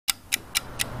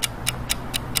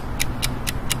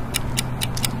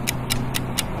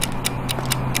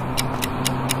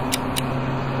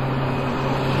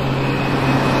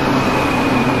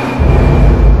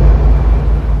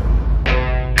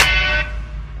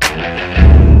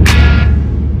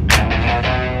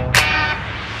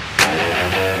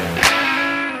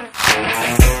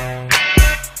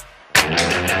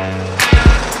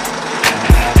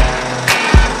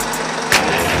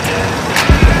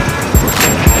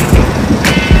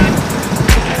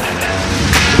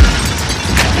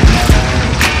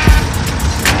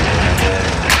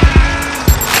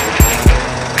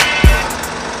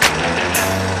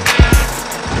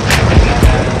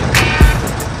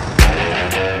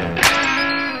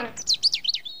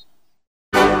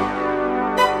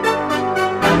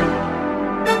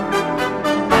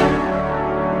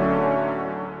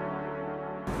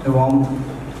warm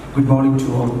good morning to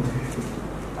all.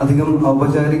 അധികം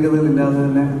ഔപചാരികതകളില്ലാതെ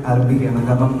തന്നെ ആരംഭിക്കുകയാണ്.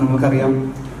 കാരണം നിങ്ങൾക്കറിയാം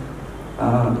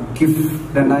കിഫ്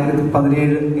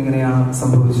 2017 എങ്ങനെയാണ്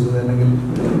സംഭവിച്ചത്, അല്ലെങ്കിൽ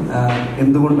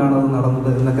എന്തുകൊണ്ടാണ് അത്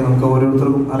നടന്നത് എന്നൊക്കെ നമുക്ക്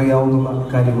ഓരോരുത്തർക്കും അറിയാവുന്ന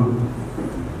കാര്യമാണ്.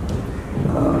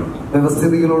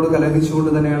 വ്യവസ്ഥിതികളോട്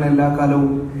കലഹിച്ചുകൊണ്ട് തന്നെയാണ് എല്ലാ കാലവും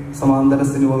സമാന്തര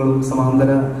സിനിമകളും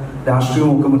സമാന്തര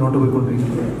രാഷ്ട്രീയവും ഒക്കെ മുന്നോട്ട്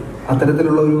പോയിക്കൊണ്ടിരിക്കുന്നത്.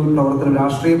 അത്തരത്തിലുള്ള ഒരു പ്രവർത്തനം,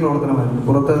 രാഷ്ട്രീയ പ്രവർത്തനമായിരുന്നു.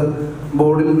 പുറത്ത്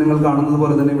ബോർഡിൽ നിങ്ങൾ കാണുന്നത്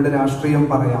പോലെ തന്നെ ഇവിടെ രാഷ്ട്രീയം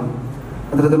പറയാം.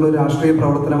 അത്തരത്തിലുള്ള ഒരു രാഷ്ട്രീയ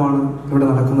പ്രവർത്തനമാണ് ഇവിടെ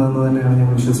നടക്കുന്നതെന്ന് തന്നെയാണ് ഞാൻ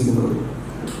വിശ്വസിക്കുന്നത്.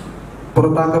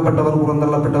 പുറത്താക്കപ്പെട്ടവർ,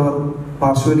 പുറന്തള്ളപ്പെട്ടവർ,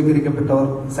 പാർശ്വവൽക്കരിക്കപ്പെട്ടവർ,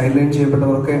 സൈഡ് ലൈൻ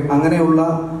ചെയ്യപ്പെട്ടവർക്ക് അങ്ങനെയുള്ള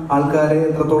ആൾക്കാരെ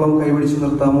എത്രത്തോളം കൈപിടിച്ച്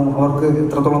നിർത്താമോ, അവർക്ക്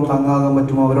എത്രത്തോളം താങ്ങാകാൻ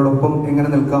പറ്റുമോ, അവരോടൊപ്പം എങ്ങനെ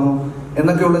നിൽക്കാമോ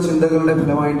എന്നൊക്കെയുള്ള ചിന്തകളുടെ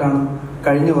ഫലമായിട്ടാണ്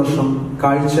കഴിഞ്ഞ വർഷം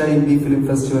കാഴ്ച ഇന്ത്യ ഫിലിം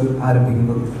ഫെസ്റ്റിവൽ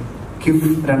ആരംഭിക്കുന്നത്. കിഫ്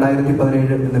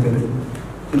 2017 എന്ന പേരിൽ.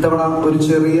 ഇത്തവണ ഒരു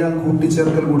ചെറിയ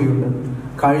കൂട്ടിച്ചേർക്കൽ കൂടിയുണ്ട്.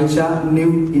 കാഴ്ച ന്യൂ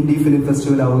ഇന്ത്യ ഫിലിം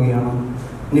ഫെസ്റ്റിവൽ ആവുകയാണ്.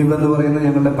 നിവ് എന്ന് പറയുന്ന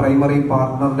ഞങ്ങളുടെ പ്രൈമറി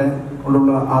പാർട്ട്ണറുടെ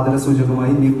ഉള്ള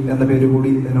ആദരസൂചകമായി നിവ് എന്ന പേര്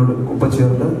കൂടി എന്നോട്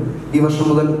ഒപ്പച്ചേർത്ത് ഈ വർഷം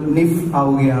മുതൽ നിഫ്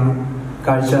ആവുകയാണ്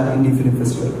കാഴ്ച ഇന്ത്യ ഫിലിം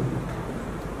ഫെസ്റ്റിവൽ.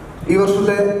 ഈ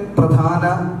വർഷത്തെ പ്രധാന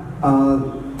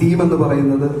തീം എന്ന്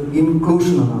പറയുന്നത്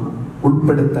ഇൻക്ലൂഷൻ എന്നാണ്.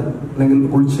 ഉൾപ്പെടുത്തൽ അല്ലെങ്കിൽ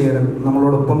ഉൾച്ചേരൽ,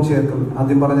 നമ്മളോടൊപ്പം ചേർക്കൽ.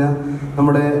 ആദ്യം പറഞ്ഞ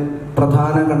നമ്മുടെ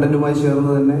പ്രധാന കണ്ടന്റുമായി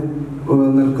ചേർന്ന് തന്നെ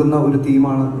നിൽക്കുന്ന ഒരു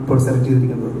തീമാണ് ഇപ്പോൾ സെലക്ട്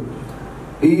ചെയ്തിരിക്കുന്നത്.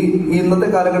 ഇന്നത്തെ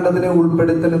കാലഘട്ടത്തിന്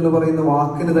ഉൾപ്പെടുത്തൽ എന്ന് പറയുന്ന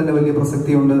വാക്കിന് തന്നെ വലിയ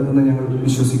പ്രസക്തിയുണ്ട് എന്ന് ഞങ്ങൾ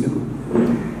വിശ്വസിക്കുന്നു.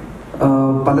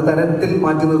 പലതരത്തിൽ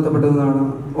മാറ്റി നിർത്തപ്പെടുന്നതാണ്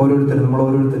ഓരോരുത്തരും, നമ്മൾ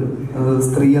ഓരോരുത്തരും.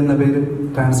 സ്ത്രീ എന്ന പേരിൽ,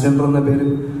 ട്രാൻസ്ജെൻഡർ എന്ന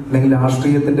പേരിൽ, അല്ലെങ്കിൽ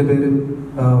രാഷ്ട്രീയത്തിന്റെ പേരിൽ,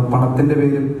 പണത്തിന്റെ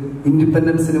പേരിൽ,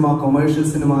 ഇൻഡിപെൻഡന്റ് സിനിമ, കൊമേഴ്ഷ്യൽ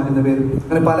സിനിമ എന്ന പേരിൽ,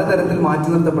 അങ്ങനെ പലതരത്തിൽ മാറ്റി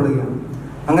നിർത്തപ്പെടുകയാണ്.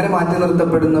 അങ്ങനെ മാറ്റി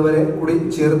നിർത്തപ്പെടുന്നവരെ കൂടി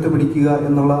ചേർത്ത് പിടിക്കുക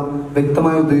എന്നുള്ള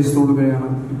വ്യക്തമായ ഉദ്ദേശത്തോടുകൂടിയാണ്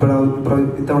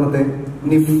ഇത്തവണത്തെ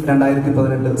നിഫ്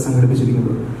 2018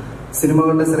 സംഘടിപ്പിച്ചിരിക്കുന്നത്.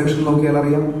 സിനിമകളുടെ സെലക്ഷൻ നോക്കിയാൽ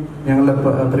അറിയാം, ഞങ്ങളുടെ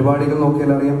പരിപാടികൾ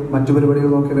നോക്കിയാൽ അറിയാം, മറ്റു പരിപാടികൾ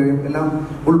നോക്കിയാൽ അറിയാം, എല്ലാം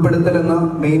ഉൾപ്പെടുത്തൽ എന്ന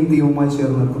മെയിൻ തീമുമായി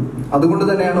ചേർന്ന് നിൽക്കും. അതുകൊണ്ട്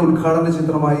തന്നെയാണ് ഉദ്ഘാടന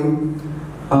ചിത്രമായി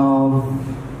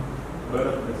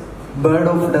ബേർഡ്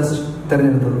ഓഫ് ഡസ്റ്റ്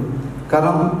തിരഞ്ഞെടുത്തത്.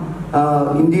 കാരണം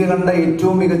ഇന്ത്യ കണ്ട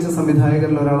ഏറ്റവും മികച്ച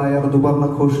സംവിധായകരിൽ ഒരാളായ ഋതുപർണ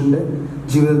ഘോഷിന്റെ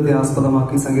ജീവിതത്തെ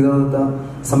ആസ്പദമാക്കി സംഗീതദത്ത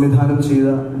സംവിധാനം ചെയ്ത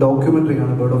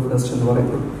ഡോക്യുമെന്ററിയാണ് ബേർഡ് ഓഫ് ഡസ്റ്റ് എന്ന്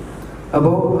പറയുന്നത്.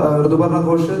 അപ്പോ ഋതുപർണ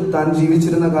ഘോഷ് താൻ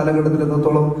ജീവിച്ചിരുന്ന കാലഘട്ടത്തിൽ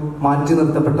എത്രത്തോളം മാറ്റി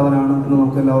നിർത്തപ്പെട്ടവനാണ് എന്ന്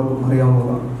നമുക്ക് എല്ലാവർക്കും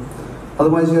അറിയാവുന്നതാണ്.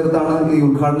 അതുമായി ചേർത്താണ് ഈ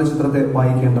ഉദ്ഘാടന ചിത്രത്തെ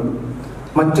വായിക്കേണ്ടത്.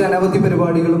 മറ്റ് അനവധി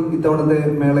പരിപാടികളും ഇത്തവണത്തെ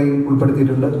മേളയിൽ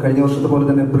ഉൾപ്പെടുത്തിയിട്ടുണ്ട്. കഴിഞ്ഞ വർഷത്തെ പോലെ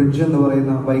തന്നെ ബ്രിഡ്ജ് എന്ന്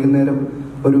പറയുന്ന വൈകുന്നേരം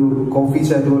ഒരു കോഫി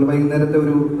ചാറ്റ് പോലെ വൈകുന്നേരത്തെ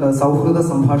ഒരു സൗഹൃദ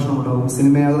സംഭാഷണം ഉണ്ടാകും.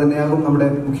 സിനിമയാകെ തന്നെയാകും നമ്മുടെ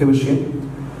മുഖ്യ വിഷയം.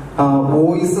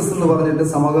 വോയിസസ് എന്ന് പറഞ്ഞിട്ട്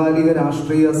സമകാലിക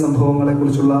രാഷ്ട്രീയ സംഭവങ്ങളെ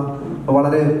കുറിച്ചുള്ള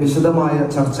വളരെ വിശദമായ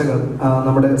ചർച്ചകൾ,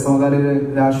 നമ്മുടെ സമകാലിക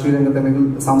രാഷ്ട്രീയ രംഗത്ത് അല്ലെങ്കിൽ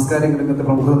സാംസ്കാരിക രംഗത്തെ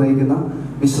പ്രമുഖർ നയിക്കുന്ന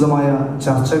വിശദമായ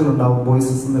ചർച്ചകൾ ഉണ്ടാവും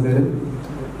വോയിസസ് എന്ന പേരിൽ.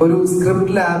 ഒരു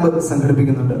സ്ക്രിപ്റ്റ് ലാബ്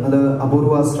സംഘടിപ്പിക്കുന്നുണ്ട്. അത്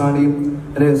അപൂർവ അസ്രാണിയും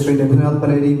ശ്രീ രഘുനാഥ്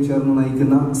പലേരിയും ചേർന്ന്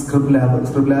നയിക്കുന്ന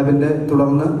സ്ക്രിപ്റ്റ് ലാബിന്റെ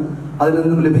തുടർന്ന് അതിൽ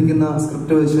നിന്നും ലഭിക്കുന്ന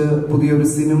സ്ക്രിപ്റ്റ് വെച്ച് പുതിയൊരു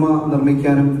സിനിമ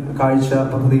നിർമ്മിക്കാനും കാഴ്ച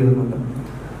പദ്ധതിയിടുന്നുണ്ട്.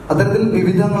 അത്തരത്തിൽ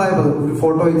വിവിധങ്ങളായ ഒരു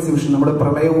ഫോട്ടോ എക്സിബിഷൻ, നമ്മുടെ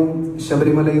പ്രളയവും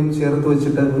ശബരിമലയും ചേർത്ത്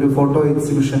വെച്ചിട്ട് ഒരു ഫോട്ടോ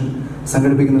എക്സിബിഷൻ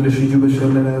സംഘടിപ്പിക്കുന്നുണ്ട് ഷിജു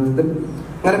ബഷീറിന്റെ നേതൃത്വത്തിൽ.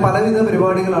 അങ്ങനെ പലവിധ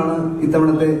പരിപാടികളാണ്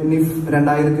ഇത്തവണത്തെ നിഫ്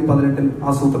 2018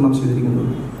 ആസൂത്രണം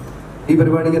ചെയ്തിരിക്കുന്നത്. ഈ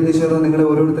പരിപാടിക്ക് എത്തിച്ചേർന്ന് നിങ്ങളെ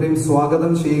ഓരോരുത്തരെയും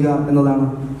സ്വാഗതം ചെയ്യുക എന്നതാണ്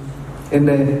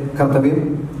എന്റെ കർത്തവ്യം.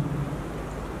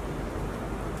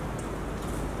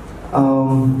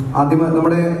 ആദ്യമായി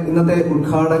നമ്മുടെ ഇന്നത്തെ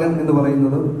ഉദ്ഘാടകൻ എന്ന്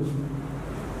പറയുന്നത്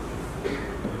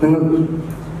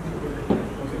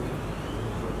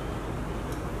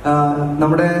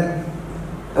നമ്മുടെ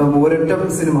ഒരൊറ്റ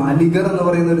സിനിമ അലിഗർ എന്ന്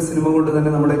പറയുന്ന ഒരു സിനിമ കൊണ്ട് തന്നെ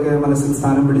നമ്മുടെയൊക്കെ മനസ്സിൽ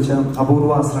സ്ഥാനം പിടിച്ച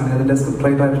അപൂർവ അസ്രാണി, അതിന്റെ സ്ക്രിപ്റ്റ്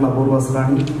റൈറ്റർ ആയിട്ടുള്ള അപൂർവ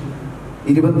അസ്രാണി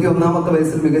 21ാമത്തെ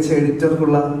വയസ്സിൽ മികച്ച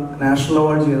എഡിറ്റർക്കുള്ള നാഷണൽ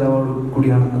അവാർഡ് ജേതാവ്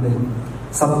കൂടിയാണ് അദ്ദേഹം.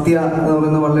 സത്യ എന്ന്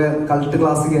പറയുന്ന വളരെ കൾട്ട്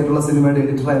ക്ലാസിക് ആയിട്ടുള്ള സിനിമയുടെ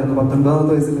എഡിറ്റർ ആയിരുന്നു.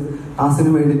 19ാമത്തെ വയസ്സിൽ ആ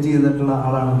സിനിമ എഡിറ്റ് ചെയ്തിട്ടുള്ള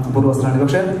ആളാണ് അപൂർവ അസ്രാണി.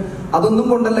 പക്ഷെ അതൊന്നും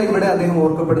കൊണ്ടല്ല ഇവിടെ അദ്ദേഹം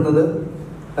ഓർക്കപ്പെടുന്നത്.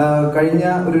 കഴിഞ്ഞ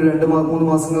ഒരു 2-3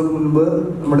 മാസങ്ങൾക്ക് മുൻപ്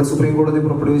നമ്മുടെ സുപ്രീം കോടതി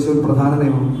പുറപ്പെടുവിച്ച ഒരു പ്രധാന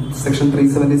നിയമം സെക്ഷൻ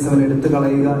 377 എടുത്തു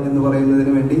കളയുക എന്ന്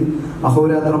പറയുന്നതിന് വേണ്ടി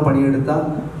അഹോരാത്രം പണിയെടുത്ത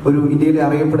ഒരു ഇന്ത്യയിലെ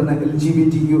അറിയപ്പെടുന്ന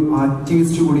LGBTQ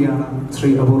ആക്ടിവിസ്റ്റ് കൂടിയാണ്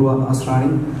ശ്രീ അപൂർവ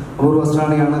അസ്രാണി. അപൂർവ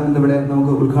അസ്രാണിയാണ് ഇന്നിവിടെ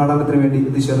നമുക്ക് ഉദ്ഘാടനത്തിന് വേണ്ടി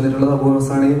എത്തിച്ചേർന്നിട്ടുള്ളത്. അപൂർവ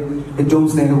അസ്രാണിയെ ഏറ്റവും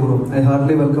സ്നേഹപൂർവ്വം ഐ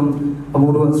ഹാർട്ട്ലി വെൽക്കം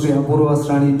ശ്രീ അപൂർവ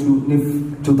അസ്രാണി ടു നിഫ്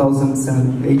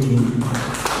 2018.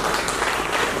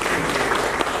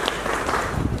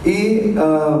 ഈ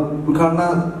ഉദ്ഘാടന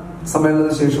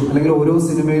സമ്മേളനത്തിന് ശേഷം അല്ലെങ്കിൽ ഓരോ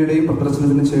സിനിമയുടെയും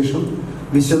പ്രദർശനത്തിന് ശേഷം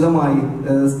വിശദമായി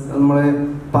നമ്മളെ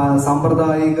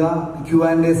സാമ്പ്രദായിക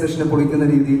Q&A സെഷനെ പൊളിക്കുന്ന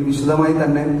രീതിയിൽ വിശദമായി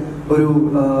തന്നെ ഒരു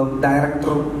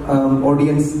ഡയറക്ടർ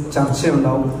ഓഡിയൻസ്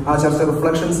ചർച്ചയുണ്ടാവും. ആ ചർച്ച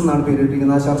റിഫ്ലക്ഷൻസ് എന്നാണ്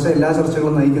പേരിട്ടിരിക്കുന്നത്. ആ ചർച്ച എല്ലാ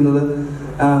ചർച്ചകളും നയിക്കുന്നത്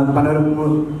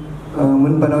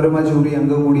മുൻ പനോരമ ജൂറി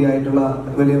അംഗം കൂടിയായിട്ടുള്ള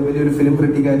വലിയൊരു ഫിലിം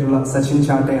ക്രിറ്റിക് ആയിട്ടുള്ള സച്ചിൻ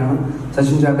ചാട്ടയാണ്.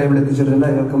 സച്ചിൻ ചാട്ട ഇവിടെ എത്തിച്ചിട്ടുണ്ട്.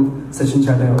 എല്ലാവർക്കും സച്ചിൻ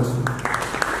ചാട്ടയാണ്.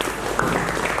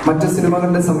 മറ്റ്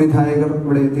സിനിമകളുടെ സംവിധായകർ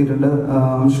ഇവിടെ എത്തിയിട്ടുണ്ട്.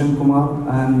 അംഷൻ Kumar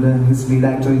and his lead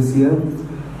actor is here.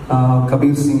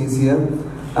 Kabir Singh is here.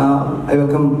 I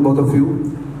welcome both of you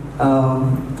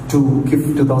to KNIFF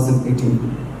 2018.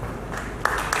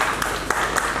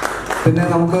 പിന്നെ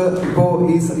നമുക്ക് ഇപ്പോൾ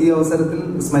ഈ അവസരത്തിൽ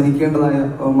സ്മരിക്കേണ്ടതായ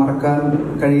മറക്കാൻ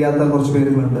കഴിയാത്ത കുറച്ച്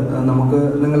പേരുകളുണ്ട്.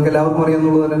 നിങ്ങൾക്ക് എല്ലാവർക്കും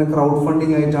അറിയാവുന്നത് തന്നെ ക്രൗഡ്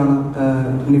ഫണ്ടിങ് ആയിട്ടാണ്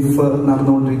നിഫ്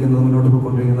നടന്നുകൊണ്ടിരിക്കുന്നത്, മുന്നോട്ട്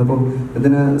പോയിക്കൊണ്ടിരിക്കുന്നത്. അപ്പോൾ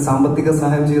ഇതിന് സാമ്പത്തിക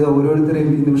സഹായം ചെയ്ത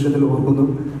ഓരോരുത്തരെയും ഈ നിമിഷത്തിൽ ഓർക്കുന്നു.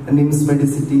 നിംസ്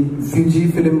മെഡിസിറ്റി, ഫിജി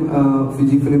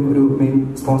ഫിലിം ഒരു മെയിൻ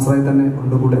സ്പോൺസറായി തന്നെ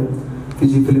ഉണ്ട് കൂടെ.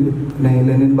 ഫിജി ഫിലിം, പിന്നെ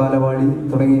ലെനിൻ ബാലവാടി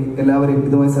തുടങ്ങി എല്ലാവരെയും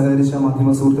ഇതുമായി സഹകരിച്ച മാധ്യമ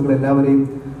സുഹൃത്തുക്കൾ എല്ലാവരെയും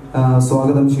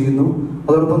സ്വാഗതം ചെയ്യുന്നു.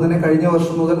 അതോടൊപ്പം തന്നെ കഴിഞ്ഞ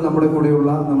വർഷം മുതൽ നമ്മുടെ കൂടെയുള്ള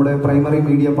നമ്മുടെ പ്രൈമറി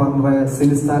മീഡിയ പാർട്ണറായ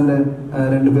സിനിസ്ഥാന്റെ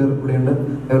 2 പേർ ഇവിടെയുണ്ട്.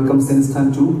 Welcome സിനിസ്ഥാൻ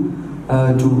to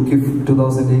KNIFF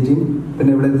 2018.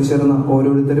 പിന്നെ ഇവിടെ എത്തിച്ചേർന്ന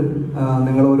ഓരോരുത്തരും,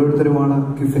 നിങ്ങൾ ഓരോരുത്തരുമാണ്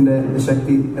KNIFFിന്റെ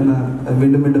ശക്തി എന്ന്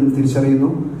വീണ്ടും വീണ്ടും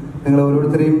തിരിച്ചറിയുന്നു. നിങ്ങൾ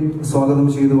ഓരോരുത്തരെയും സ്വാഗതം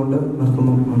ചെയ്തുകൊണ്ട്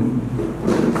നിർത്തുന്നു.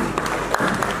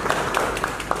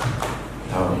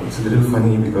 It's a little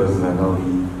funny because now we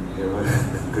have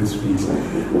a good speech.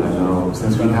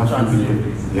 Since we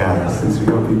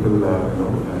have people,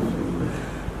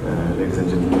 ladies and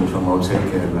gentlemen from outside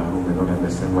Kerala who may not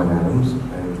understand Malayalam,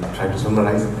 I try to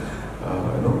summarize,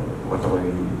 whatever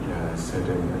he said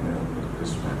in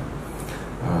this manner.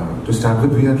 To start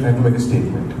with, we are trying to make a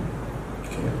statement.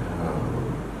 Okay,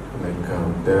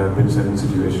 there have been certain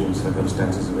situations,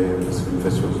 circumstances where this film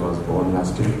festival was born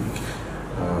last year.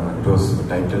 It was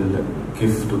titled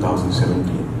KNIFF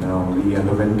 2017. Now we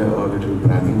underwent a little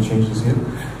branding change this year.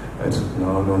 It's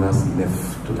now known as KNIFF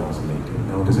 2018.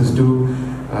 Now this is to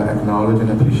acknowledge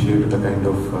and appreciate the kind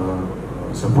of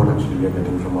support actually we are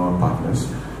getting from our partners.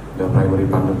 The primary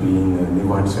partner being New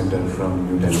Art Center from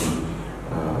New Delhi.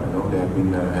 They have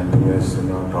been helping us in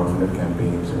our crowdfunded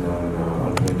campaigns, in our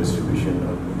alternate distribution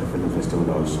of the film festival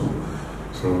also.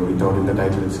 So we thought in the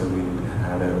title itself we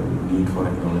had a need for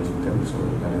acknowledging them. So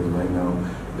that is why now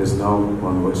it is now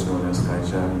onwards known as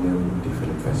Kaicha New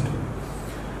Film Festival.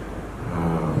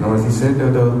 Now, as he said,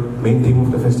 the main theme of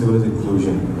the festival is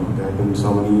inclusion. There have been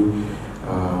so many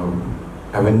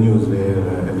avenues where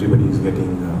everybody is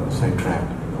getting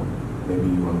sidetracked.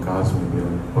 Maybe on caste, maybe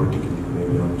on politically,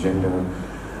 maybe on gender,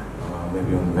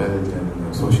 maybe on wealth and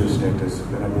social status.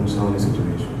 There have been so many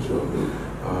situations. So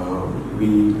we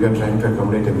are trying to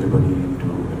accommodate everybody into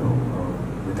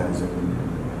with us in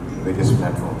various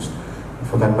platforms.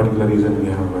 For that particular reason,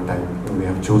 we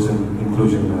have chosen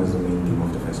inclusion as the main theme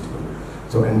of the festival.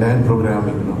 So entire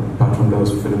programming, apart from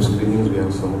those film screenings, we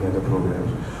have so many other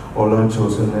programs. All are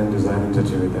chosen and designed in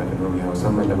such a way that we have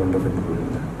some element of inclusion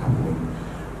happening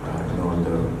in all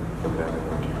the programming.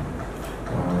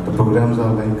 The programs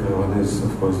are one is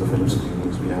of course the film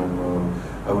screenings. We have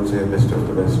I would say best of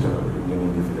the best Indian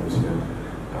indie films here.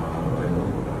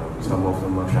 Some of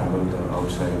them are traveled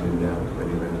outside India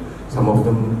very well. Some of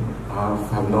them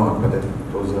have not, but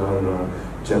those are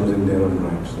gems in their own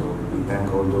right. So we thank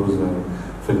all those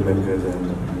filmmakers and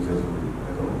producers who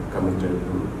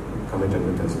committed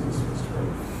with us in this festival.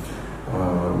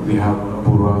 We have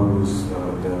Apurva, who's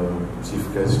the chief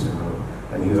guest,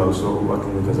 and he's also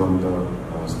working with us on the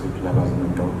script lab as a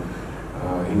mentor.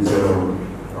 He's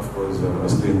of course a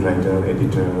screenwriter,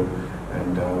 editor,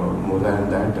 and more than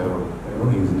that,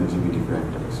 he's an LGBTQ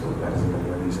actor. So that is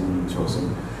another reason we chosen.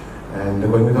 And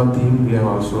going with our theme, we have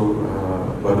also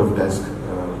Bird of Dusk,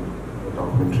 a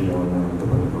documentary on the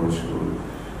Bangladesh who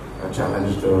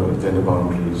challenged the gender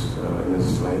boundaries in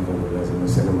his life as well as in the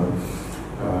cinema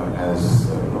as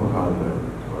our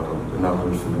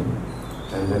inaugural film.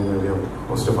 And then we have a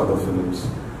host of other films,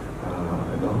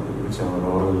 which are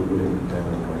all good in time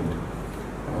and right.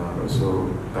 So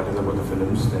that is about the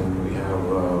films. Then we have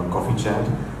Coffee Chat,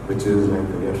 which is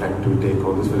we are trying to take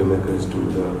all these filmmakers to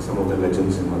some of the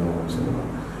legends in Malayalam cinema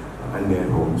and their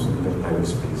homes in their private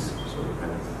space. So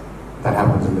that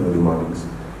happens in the early mornings.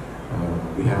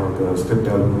 We have the script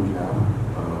development lab.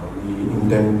 We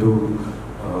intend to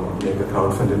make a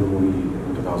crowdfunded movie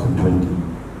in 2020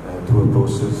 through a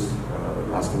process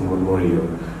lasting 1 more year.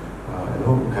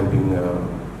 Helping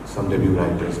some debut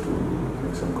writers to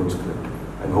make some good script,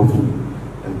 and hopefully,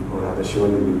 and rather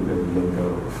surely, we will make a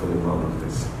film out of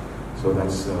this. So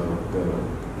that's the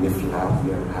KNIFF lab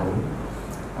we are having.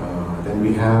 Then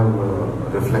we have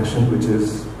Reflection, which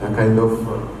is a kind of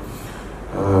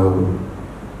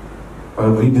a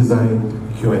redesigned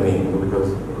Q&A,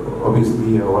 because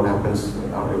obviously what happens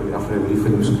after every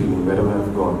film screening, wherever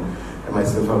I've gone, I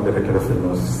myself have directed a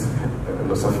film,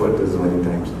 suffered this many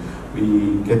times.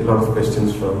 We get a lot of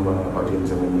questions from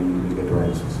audience, and then we get to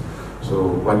answers. So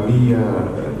what we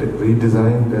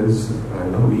redesigned is,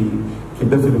 we keep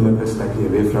the filmmaker slightly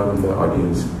away from the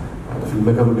audience. The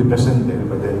filmmaker will be present there,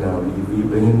 but then we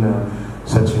bring in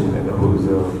Sachin, who's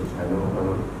a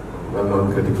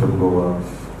well-known critic from Goa.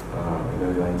 He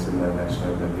writes in the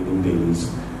national leading dailies.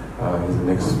 He's the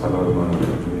next Panorama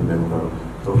junior member.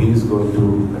 So he is going to,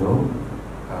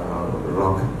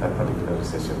 rock that particular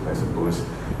session, I suppose,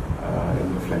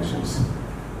 in Reflections.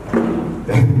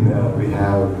 Then we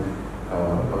have a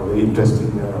very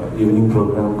interesting evening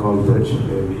program called Bridge,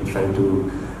 where we try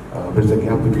to bridge the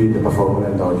gap between the performer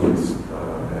and the audience,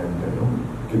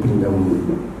 and keeping them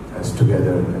as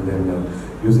together, and then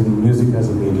using music as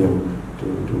a medium to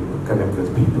connect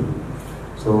with people.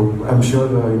 So I'm sure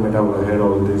you might have heard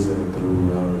all this through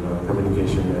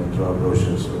communication and through our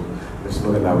brochures, so let's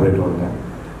not elaborate on that.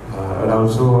 And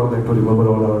also I'd like to remember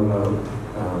all our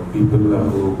people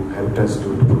who helped us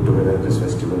to put together this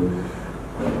festival,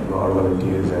 our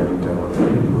volunteers and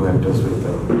people who helped us with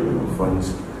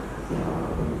funds.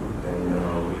 Then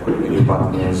we have many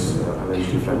partners,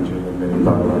 Alanji Franji and many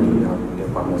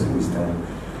Bangladeshi partners in this time.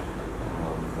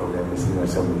 We are missing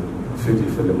some Fiji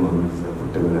film who's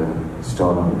put together a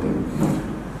stall out there.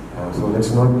 So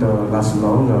let's not last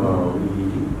long.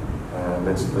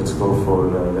 Let's go for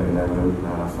the inaugural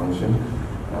function.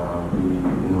 We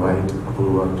invite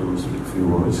Apurva to speak a few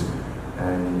words,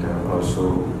 and also,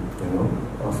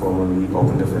 formally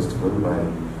open the festival by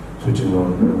switching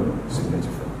on the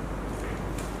signature film.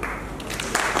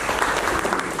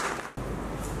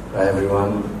 Hi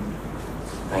everyone,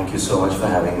 thank you so much for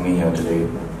having me here today.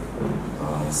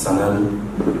 Sanal,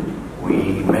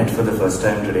 we met for the first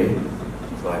time today,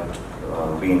 but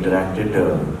we interacted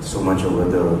so much over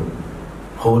the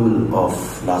whole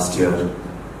of last year.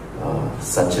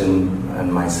 Sachin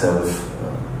and myself,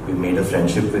 we made a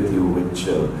friendship with you which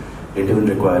didn't even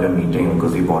require a meeting,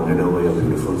 because we bonded over your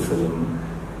beautiful film,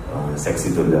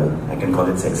 Sexy Durga. I can call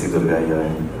it Sexy Durga here,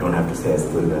 and I don't have to say S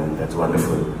Durga, and that's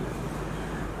wonderful.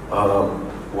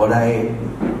 What I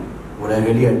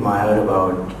really admire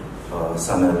about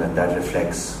Sanal, and that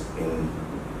reflects in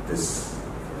this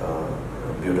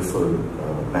beautiful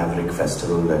Maverick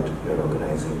Festival that you're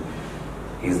organizing,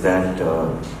 is that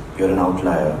you're an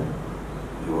outlier.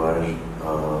 You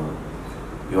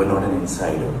are not an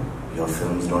insider. Your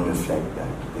films don't reflect that.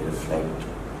 They reflect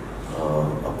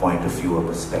a point of view, a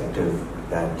perspective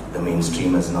that the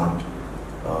mainstream is not,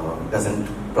 doesn't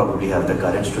probably have the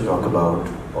courage to talk about,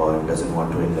 or doesn't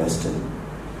want to invest in.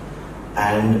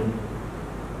 And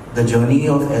the journey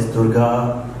of S.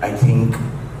 Durga, I think,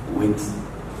 with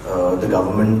the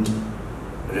government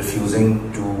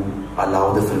refusing to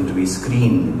allow the film to be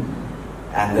screened,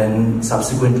 and then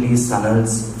subsequently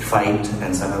Sanal's fight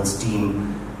and Sanal's team,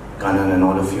 Kanan and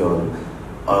all of you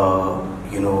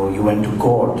went to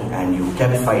court and you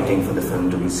kept fighting for the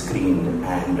film to be screened,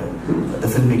 and the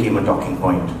film became a talking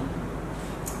point,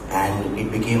 and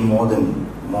it became more than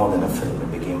a film.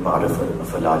 It became part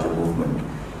of a larger movement.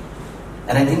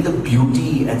 And I think the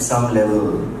beauty at some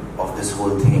level of this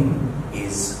whole thing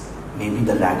is maybe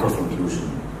the lack of inclusion.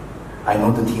 I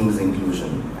know the theme is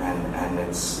inclusion, and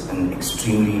it's an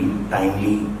extremely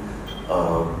timely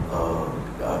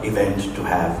event to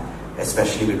have,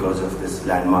 especially because of this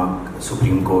landmark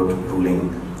Supreme Court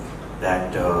ruling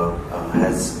that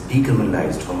has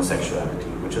decriminalized homosexuality,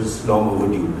 which is long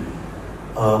overdue.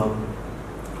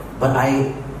 But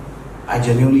I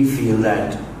genuinely feel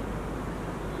that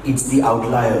it's the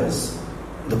outliers,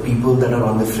 the people that are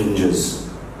on the fringes,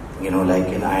 like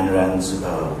in Ayn Rand's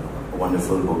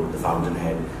wonderful book, The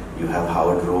Fountainhead, you have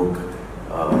Howard Roark,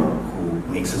 who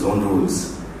makes his own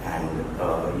rules and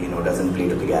doesn't play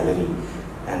to the gallery.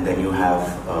 And then you have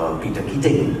Peter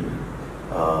Keating,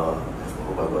 I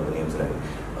hope I got the names right,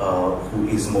 who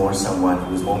is more someone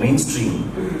who is more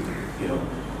mainstream,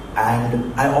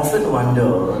 And I often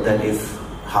wonder that if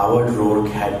Howard Roark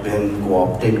had been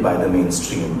co-opted by the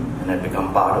mainstream and had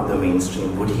become part of the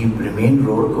mainstream, would he remain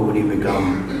Roark, or would he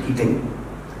become Keating?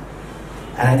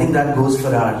 And I think that goes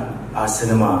for our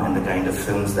cinema and the kind of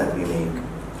films that we make.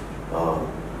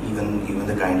 Even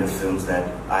the kind of films that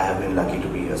I have been lucky to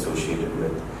be associated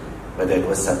with. Whether it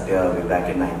was Satya way back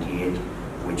in '98,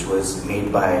 which was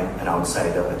made by an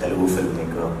outsider, a Telugu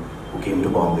filmmaker, who came to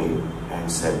Bombay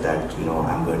and said that,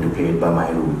 I'm going to play it by my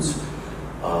rules.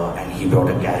 and he brought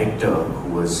a character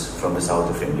who was from the south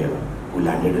of India, who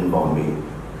landed in Bombay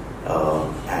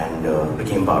and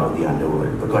became part of the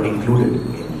underworld, but got included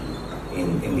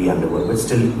in the underworld, but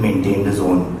still maintained his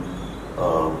own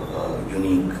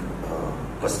unique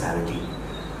personality.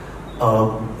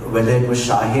 Whether it was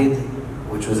Shahid,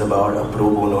 which was about a pro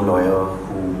bono lawyer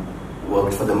who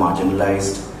worked for the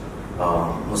marginalized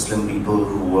Muslim people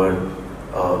who were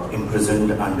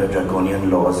imprisoned under draconian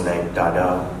laws like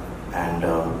Tada and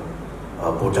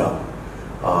Pota,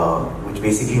 which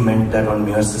basically meant that on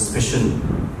mere suspicion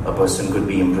a person could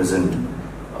be imprisoned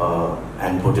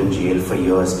and put in jail for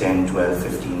years, 10, 12,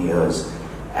 15 years.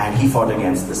 And he fought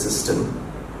against the system,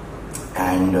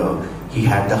 and he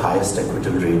had the highest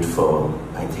acquittal rate for,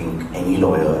 I think, any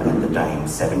lawyer at the time,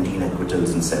 17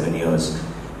 acquittals in 7 years.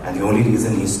 And the only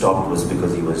reason he stopped was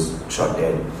because he was shot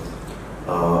dead.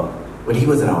 But he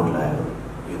was an outlier,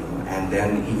 you know. And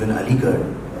then even Aligarh,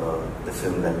 the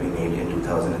film that we made in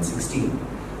 2016,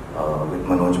 with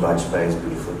Manoj Bajpayee's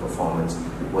beautiful performance,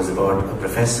 was about a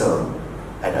professor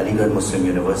at Aligarh Muslim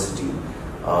University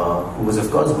who was,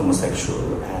 of course,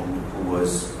 homosexual and who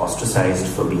was ostracized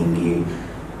for being gay.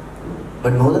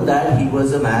 But more than that, he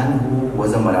was a man who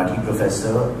was a Marathi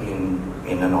professor in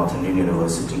a North Indian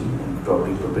university, and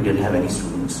probably didn't have any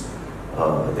students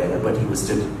there, but he was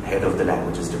still head of the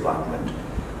languages department.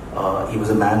 He was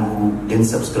a man who didn't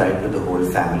subscribe to the whole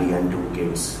family and 2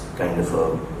 kids kind of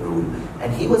a rule,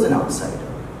 and he was an outsider.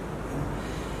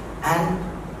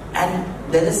 And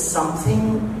there is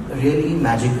something really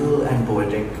magical and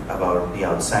poetic about the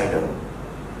outsider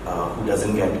who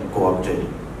doesn't get co-opted.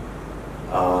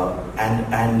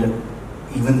 And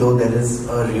even though there is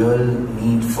a real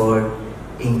need for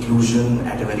inclusion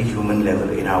at a very human level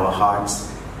in our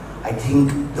hearts, I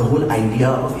think the whole idea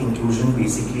of inclusion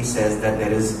basically says that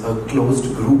there is a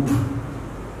closed group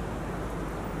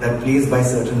that plays by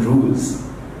certain rules.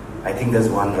 I think there's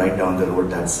one right down the road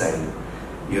that side,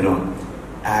 you know,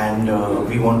 and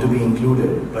we want to be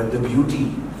included. But the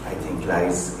beauty, I think,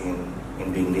 lies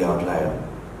in being the outlier,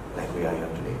 like we are here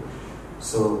today.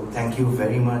 So thank you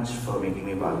very much for making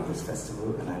me part of this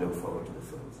festival, and I look forward to the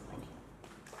films. Thank you.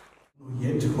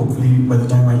 Yet, hopefully, by the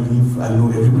time I leave, I'll know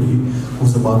everybody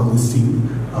who's a part of this team.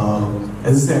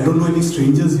 As I say, I don't know any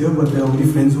strangers here, but there are only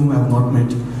friends whom I have not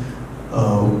met.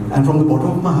 And from the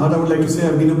bottom of my heart, I would like to say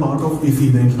I've been a part of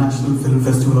IFFI, the International Film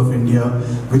Festival of India,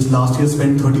 which last year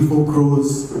spent 34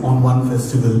 crores on one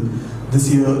festival. This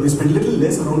year, they spent a little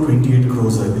less, around 28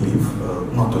 crores, I believe.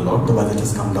 Not a lot, the budget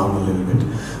has come down a little bit.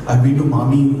 I've been to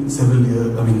Mami several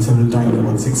times,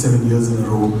 about 6-7 years in a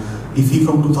row. IFFI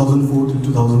from 2004 to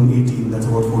 2018, that's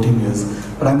about 14 years.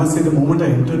 But I must say, the moment I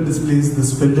entered this place, the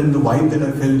spirit and the vibe that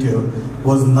I felt here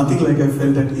was nothing like I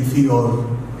felt at IFFI or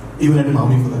even at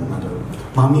Mami for that matter.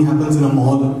 Mami happens in a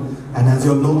mall, and as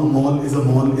you all know, a mall is a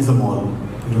mall is a mall.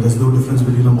 You know, there's no difference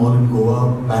between a mall in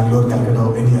Goa, Bangalore, Calcutta,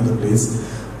 or any other place.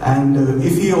 And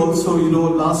IFFI also, you know,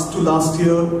 last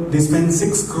year, they spent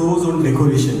 6 crores on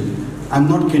decoration. I'm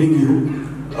not kidding you.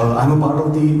 I'm a part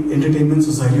of the Entertainment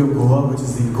Society of Goa, which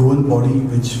is the Goan body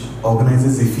which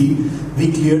organizes IFFI.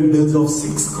 We cleared bills of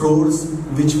 6 crores,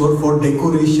 which were for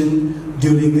decoration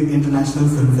during the International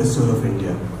Film Festival of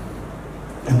India.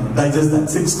 And digest that,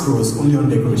 6 crores only on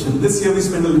decoration. This year we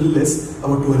spent a little less,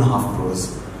 about 2.5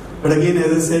 crores. But again,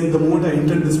 as I said, the moment I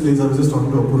entered this place, I was just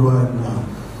talking to Apurva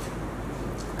and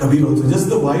Kabir also, just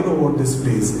the vibe about this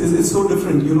place is so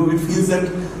different. You know, it feels that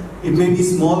it may be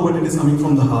small, but it is coming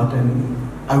from the heart, and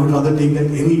I would rather take that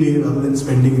any day rather than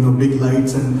spending, you know, big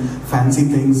lights and fancy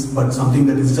things, but something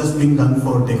that is just being done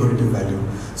for decorative value.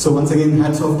 So once again,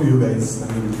 hats off to you guys.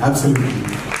 I mean, absolutely.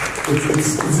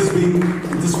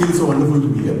 It just feels so wonderful to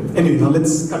be here. Anyway, now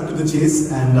let's cut to the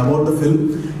chase and about the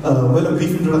film. Well, a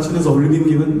brief introduction has already been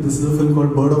given. This is a film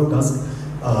called Bird of Dusk,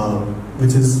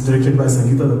 which is directed by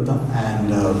Sangeeta Datta, and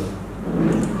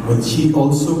well, she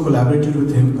also collaborated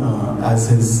with him as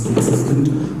his assistant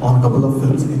on a couple of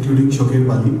films, including Shoker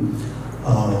Bali.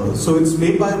 So it's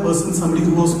made by a person, somebody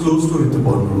who was close to Ritik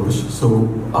Rosh. So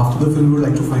after the film, we would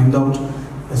like to find out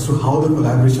as to how the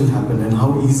collaboration happened and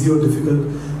how easy or difficult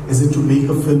is it to make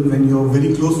a film when you're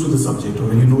very close to the subject or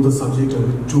when you know the subject a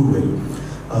bit too well.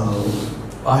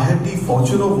 I had the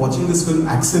fortune of watching this film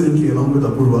accidentally along with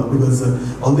Apurva, because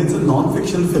although it's a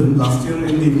non-fiction film, last year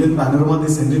in the Indian Panorama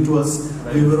they sent it to us.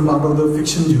 We were a part of the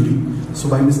fiction jury, so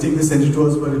by mistake they sent it to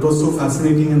us, but it was so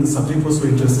fascinating and the subject was so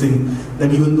interesting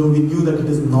that even though we knew that it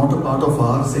is not a part of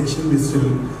our section, we still,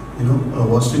 you know,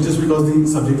 watched it just because the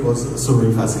subject was so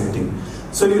very fascinating.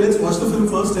 So anyway, let's watch the film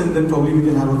first, and then probably we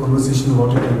can have a conversation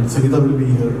about it, and Sangeeta will be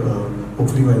here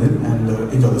hopefully by then,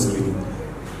 and enjoy the screening.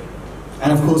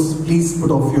 And of course, please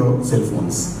put off your cell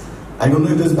phones. I don't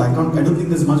know if there's background, I don't think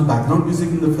there's much background music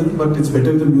in the film, but it's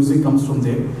better if the music comes from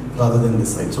there rather than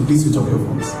this side. So please switch off your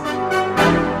phones.